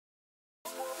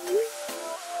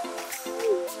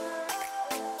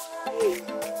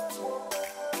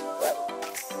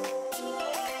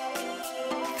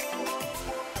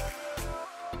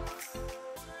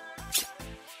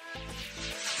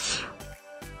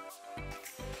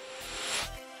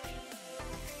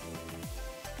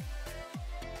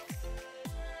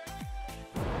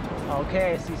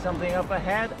Okay, see something up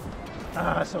ahead?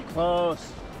 Ah, so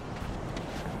close.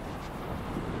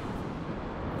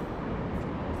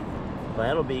 Well,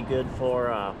 that'll be good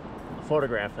for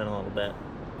photographing a little bit.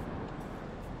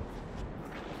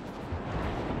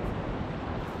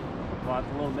 Walk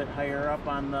a little bit higher up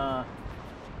on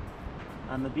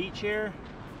the beach here.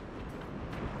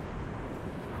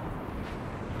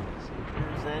 See if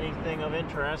there's anything of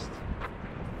interest.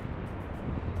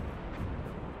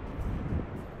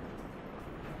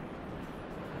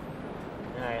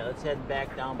 All right, let's head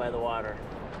back down by the water.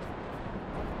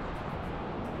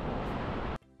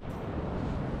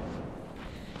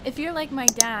 If you're like my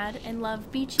dad and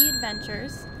love beachy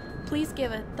adventures, please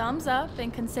give a thumbs up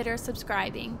and consider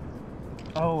subscribing.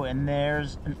 Oh, and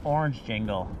there's an orange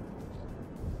jingle.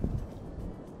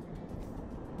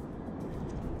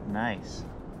 Nice.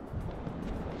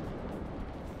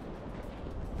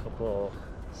 Couple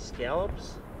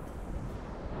scallops.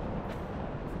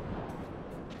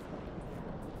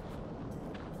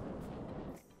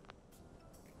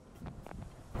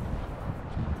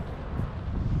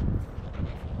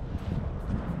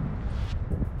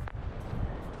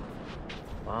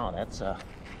 Wow, that's a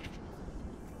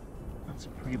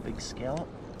pretty big scallop.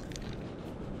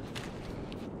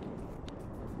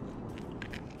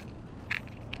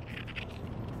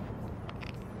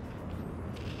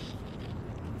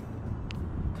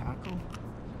 Cockle.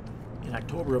 In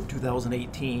October of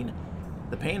 2018,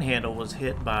 the Panhandle was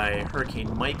hit by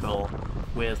Hurricane Michael,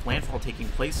 with landfall taking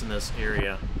place in this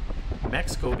area.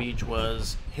 Mexico Beach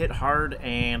was hit hard,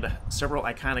 and several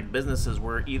iconic businesses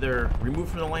were either removed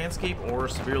from the landscape or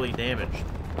severely damaged.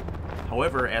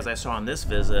 However, as I saw on this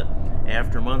visit,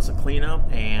 after months of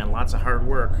cleanup and lots of hard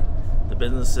work, the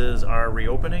businesses are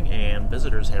reopening and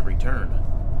visitors have returned.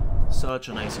 Such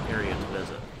a nice area to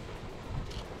visit.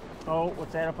 Oh,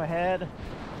 what's that up ahead?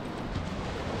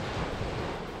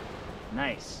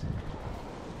 Nice.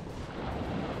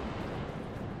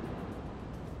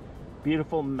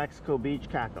 Beautiful Mexico Beach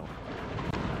cockle.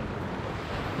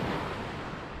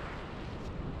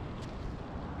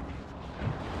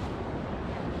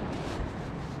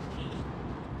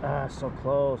 Ah, so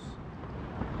close.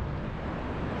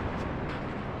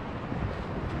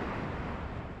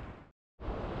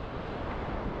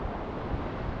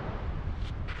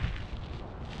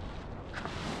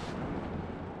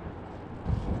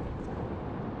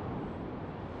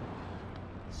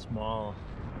 Small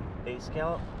base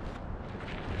scallop.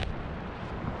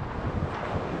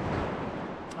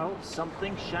 Oh,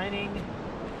 something shining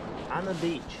on the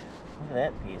beach. Look at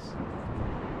that piece.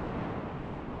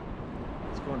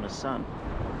 Let's go in the sun.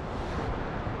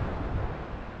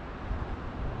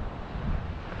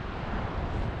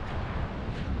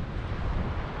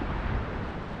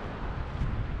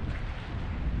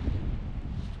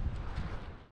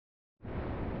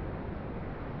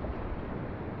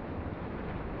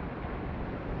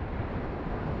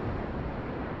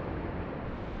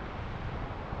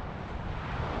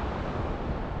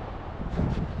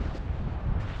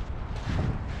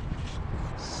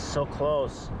 So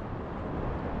close.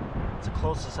 It's the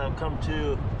closest I've come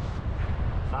to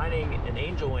finding an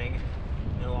angel wing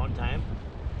in a long time.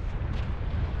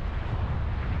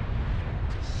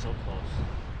 So close.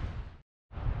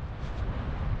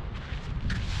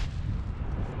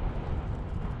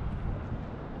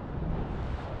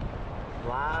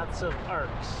 Lots of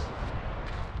arcs.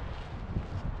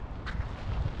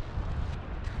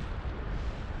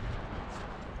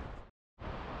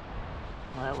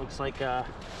 Well, that looks like a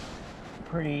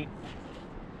pretty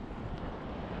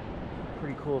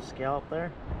cool scallop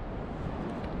there.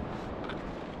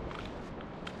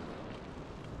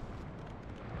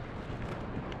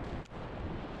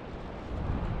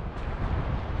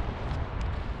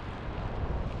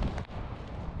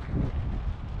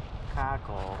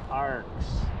 Cockle, arcs,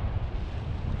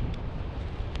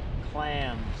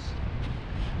 clams.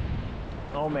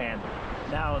 Oh man,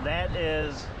 now that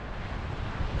is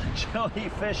a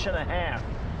jellyfish and a half.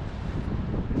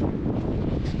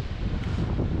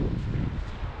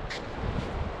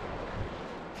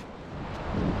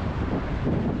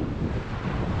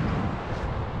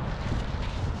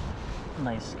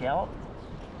 Nice scallop.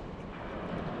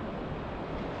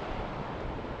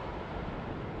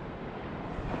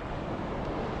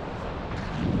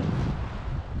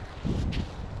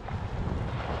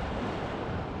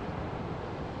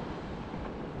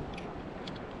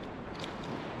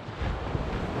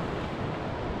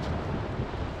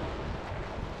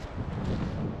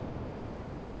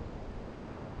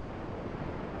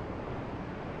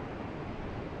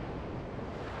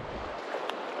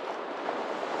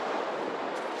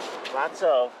 Lots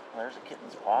of, there's a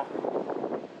kitten's paw.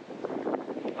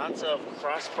 Lots of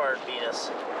crossbar Venus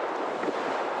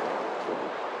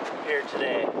here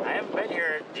today. I haven't been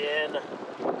here in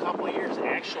a couple years,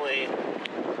 actually,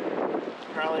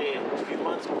 probably a few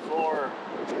months before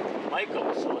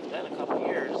Michael, so it's been a couple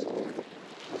years.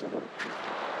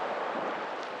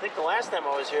 I think the last time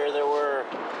I was here there were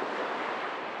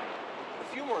a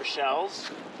few more shells.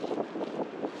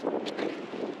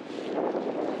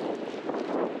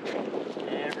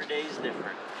 Every day's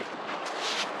different.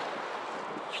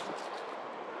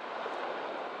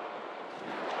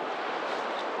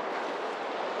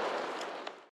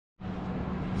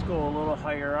 Let's go a little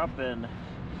higher up and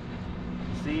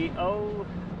see. Oh,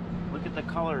 look at the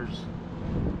colors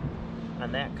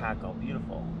on that cockle.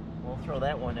 Beautiful. We'll throw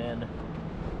that one in.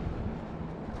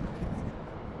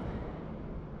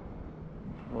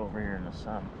 Go over here in the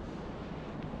sun.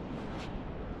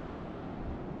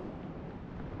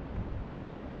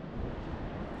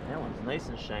 That one's nice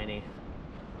and shiny.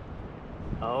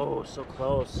 Oh, so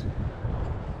close.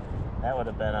 That would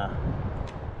have been a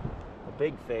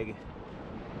big fig.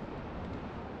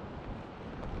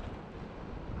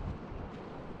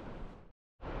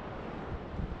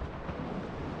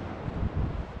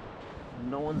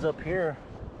 No one's up here.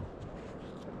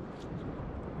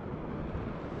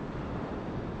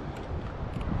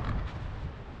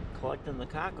 Collecting the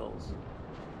cockles.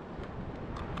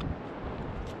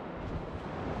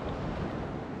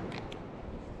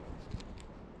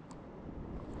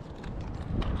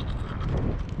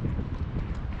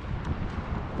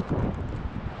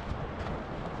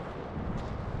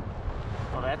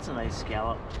 Oh, that's a nice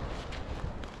scallop.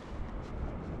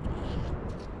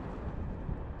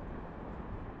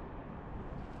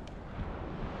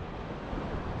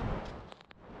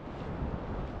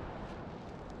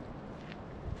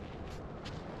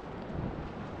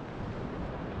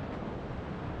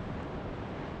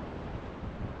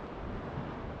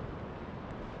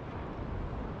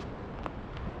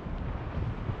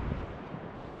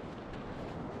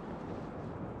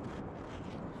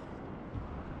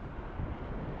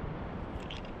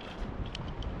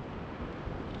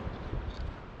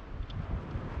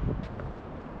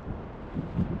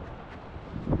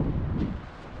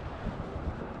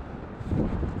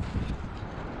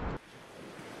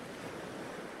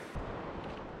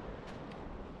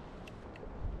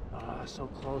 So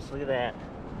close, look at that.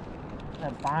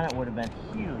 That bonnet would have been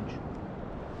huge.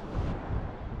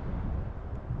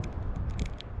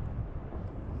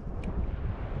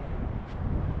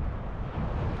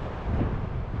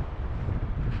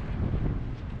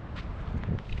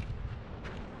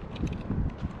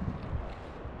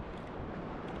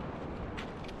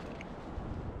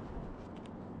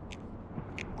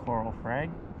 Coral frag.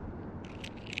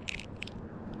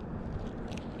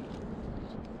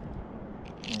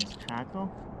 Nice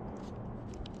cockle.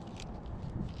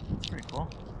 That's pretty cool.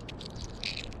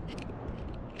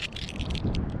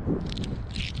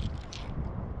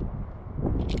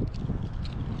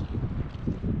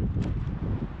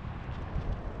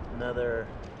 Another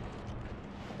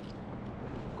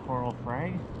coral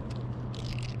frag.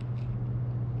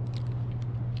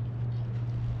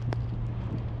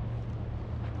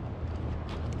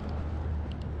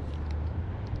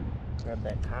 Grab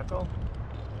that cockle.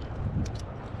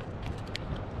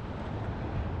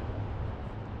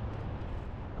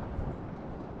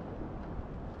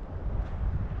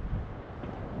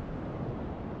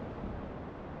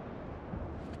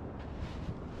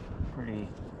 Pretty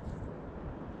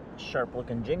sharp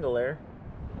looking jingle there.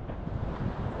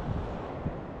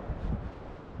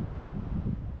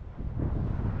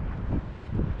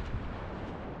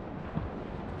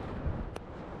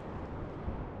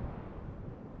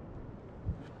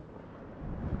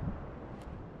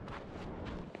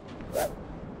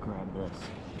 Grab this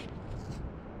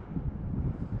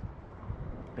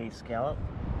base scallop.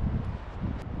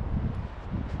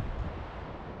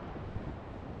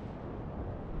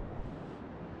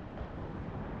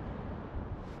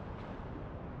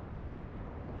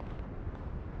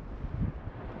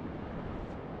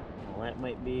 Well, that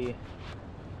might be,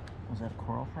 was that a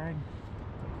coral frag?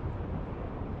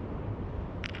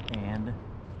 And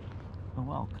a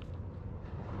whelk.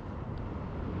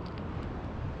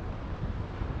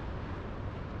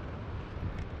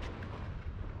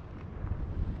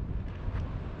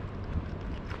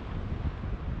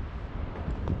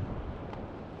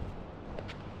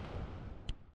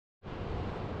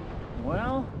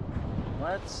 Well,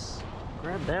 let's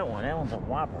grab that one. That one's a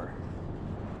whopper.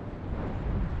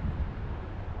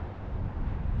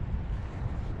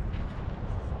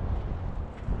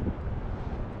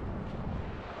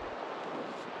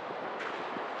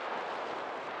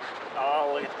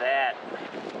 Oh, look at that.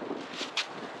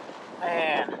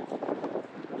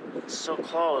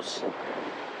 close.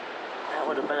 That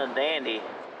would have been a dandy.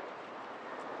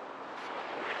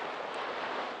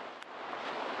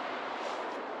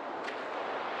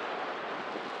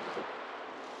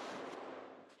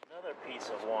 Another piece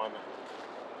of one.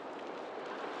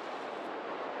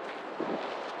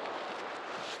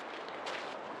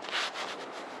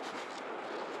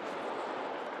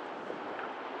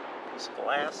 Piece of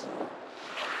glass.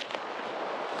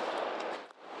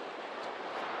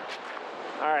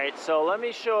 Alright, so let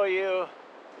me show you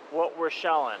what we're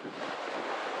shelling.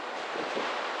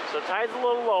 So tide's a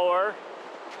little lower.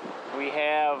 We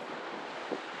have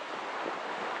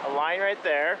a line right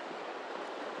there.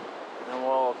 And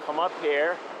we'll come up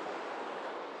here.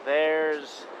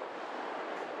 There's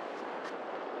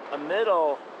a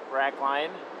middle rack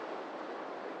line.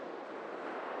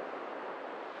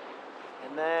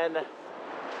 And then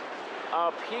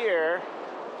up here,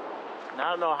 and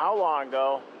I don't know how long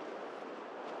ago,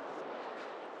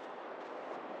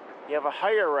 you have a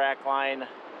higher rack line.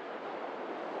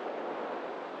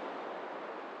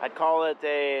 I'd call it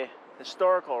a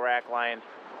historical rack line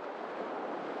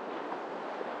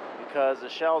because the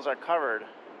shells are covered.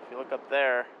 If you look up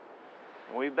there,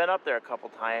 and we've been up there a couple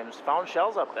times, found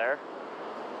shells up there.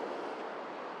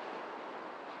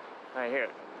 All right, here,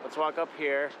 let's walk up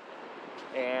here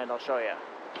and I'll show you.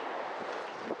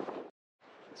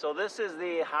 So this is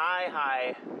the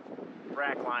high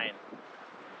rack line.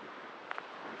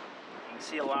 You can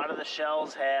see a lot of the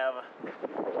shells have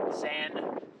sand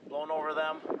blown over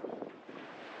them,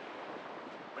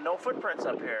 but no footprints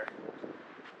up here.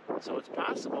 So it's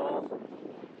possible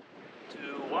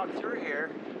to walk through here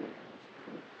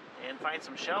and find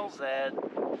some shells that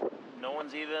no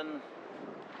one's even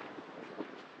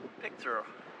picked through.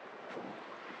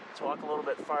 Let's walk a little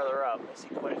bit farther up. I see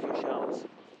quite a few shells.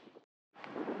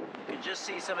 You can just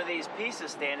see some of these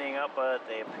pieces standing up, but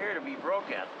they appear to be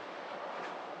broken.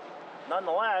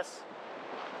 Nonetheless,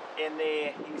 you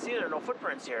can see there are no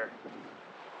footprints here.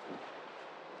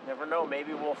 Never know,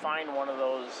 maybe we'll find one of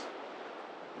those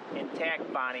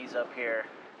intact bonnies up here.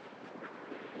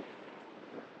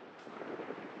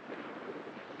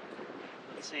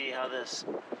 Let's see how this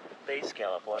base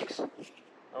scallop looks.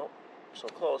 Oh, so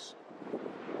close.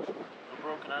 They're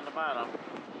broken on the bottom.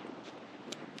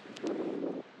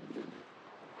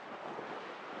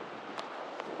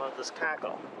 How about this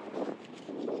cockle?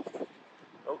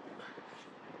 Oh.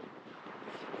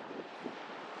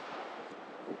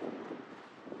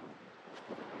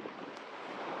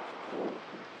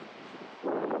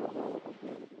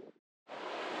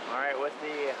 Alright, with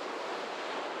the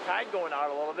tide going out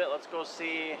a little bit, let's go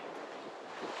see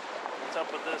what's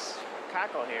up with this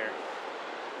cockle here.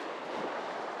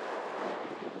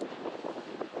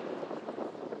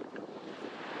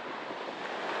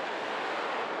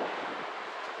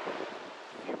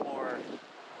 A few more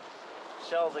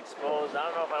shells exposed. I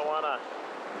don't know if I want to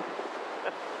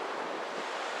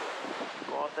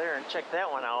go out there and check that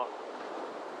one out.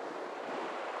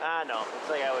 Ah, no, looks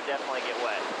like I would definitely get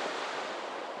wet.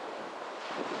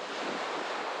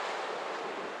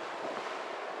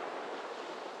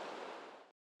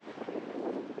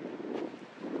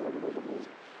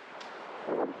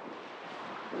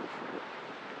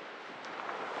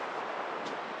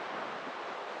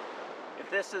 If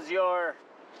this is your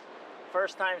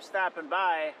first time stopping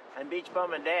by, I'm Beach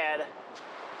Bum and Dad,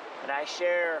 and I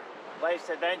share life's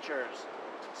adventures.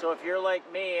 So if you're like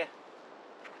me,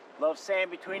 love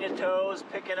sand between the toes,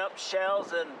 picking up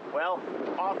shells, and, well,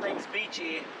 all things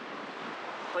beachy,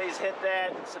 please hit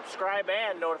that subscribe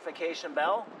and notification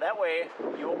bell. That way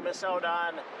you won't miss out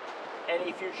on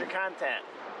any future content.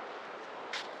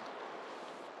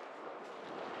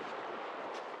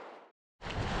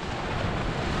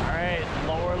 Alright,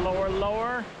 lower, lower,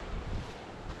 lower.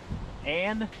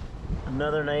 And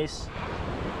another nice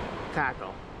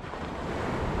cockle.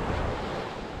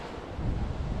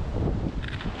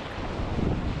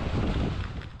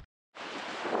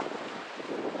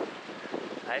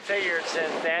 I figured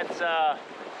since that's a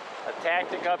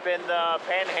tactic up in the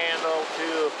Panhandle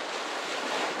to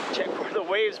check where the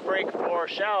waves break for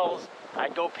shells,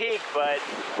 I'd go peek, but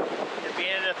it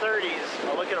being in the 30s,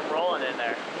 well, look at them rolling in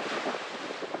there.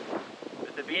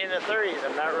 With it being in the 30s,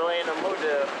 I'm not really in the mood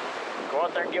to go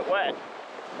out there and get wet.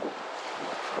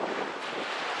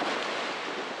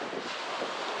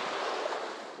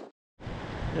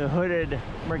 The hooded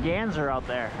mergans are out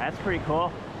there. That's pretty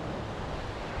cool.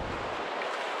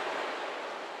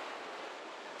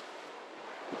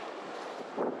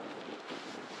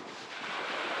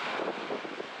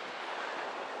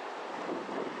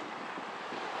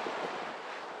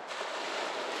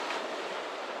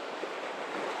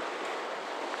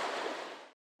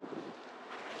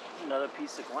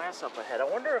 piece of glass up ahead. I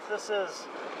wonder if this is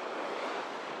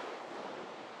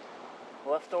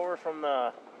left over from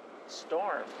the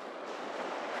storm.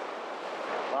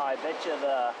 Wow, I bet you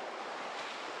the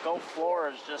Gulf floor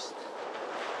is just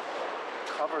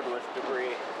covered with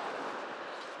debris.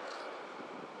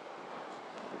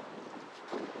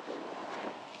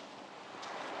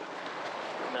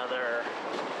 Another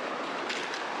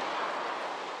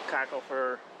cockle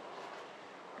for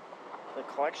the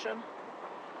collection.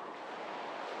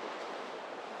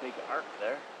 Big arc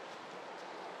there.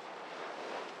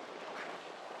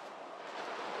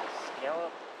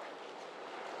 Scallop.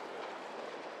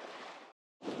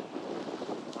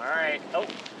 Alright. Oh,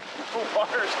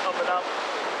 water's coming up.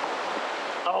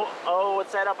 Oh,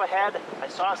 what's that up ahead? I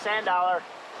saw a sand dollar.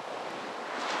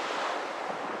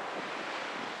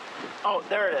 Oh,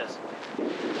 there it is.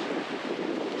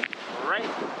 Right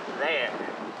there.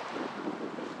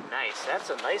 Nice,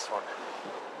 that's a nice one.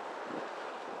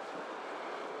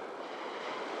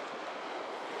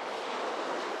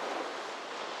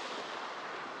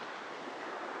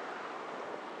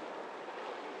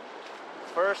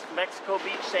 First Mexico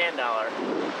Beach sand dollar.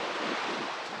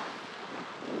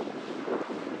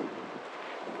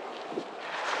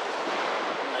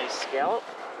 Nice scallop.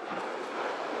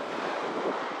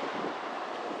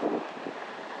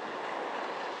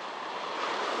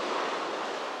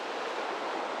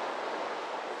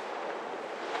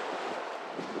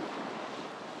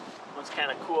 One's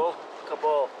kind of cool. A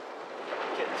couple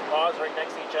kittens' paws right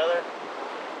next to each other.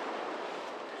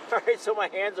 Alright, so my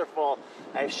hands are full.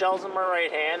 I have shells in my right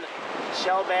hand,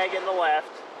 shell bag in the left,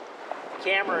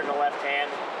 camera in the left hand.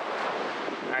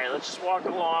 Alright, let's just walk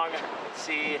along and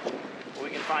see what we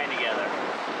can find together.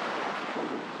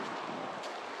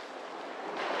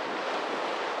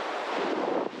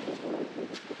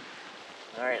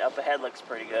 Alright, up ahead looks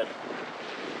pretty good.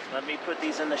 Let me put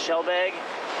these in the shell bag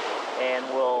and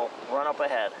we'll run up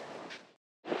ahead.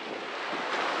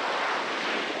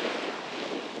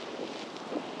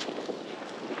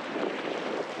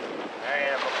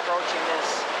 Alright, I'm approaching this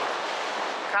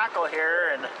cockle here,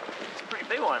 and it's a pretty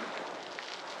big one.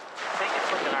 I think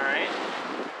it's looking alright.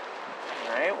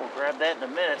 Alright, we'll grab that in a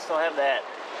minute. Still have that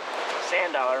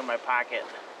sand dollar in my pocket.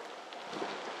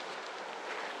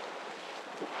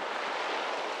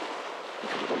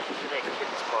 See that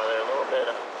kitten's paw there, a little bit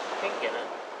of pink in it.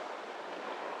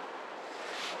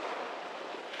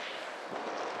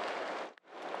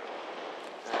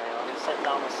 Alright, let me set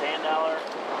down the sand dollar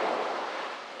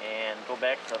and go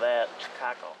back to that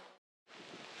cockle.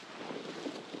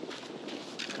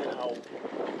 Look at how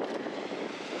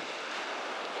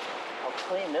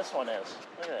clean this one is.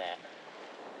 Look at that.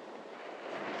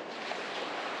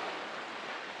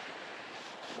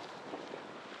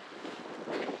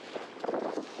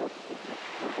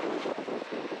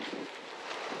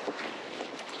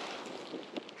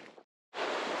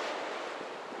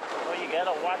 Oh, you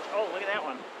gotta watch. Oh, look at that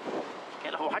one.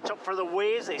 You gotta watch out for the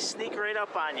waves. They sneak right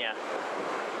up on you.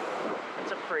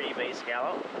 That's a pretty bay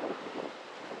scallop.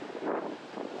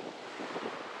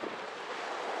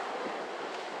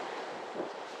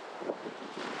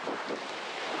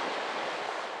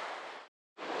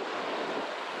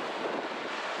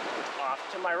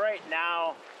 Off to my right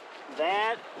now,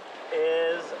 that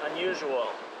is unusual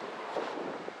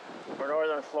for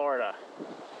northern Florida.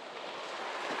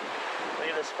 Look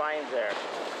at the spines there.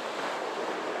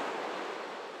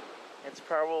 It's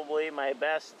probably my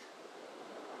best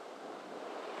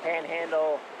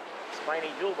panhandle spiny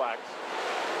jewel box.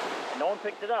 And no one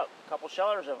picked it up. A couple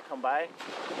shellers have come by.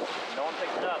 No one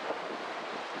picked it up.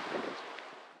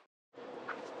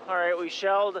 Alright, we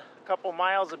shelled a couple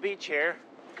miles of beach here.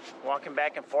 Walking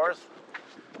back and forth.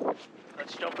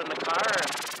 Let's jump in the car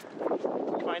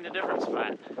and find a different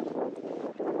spot.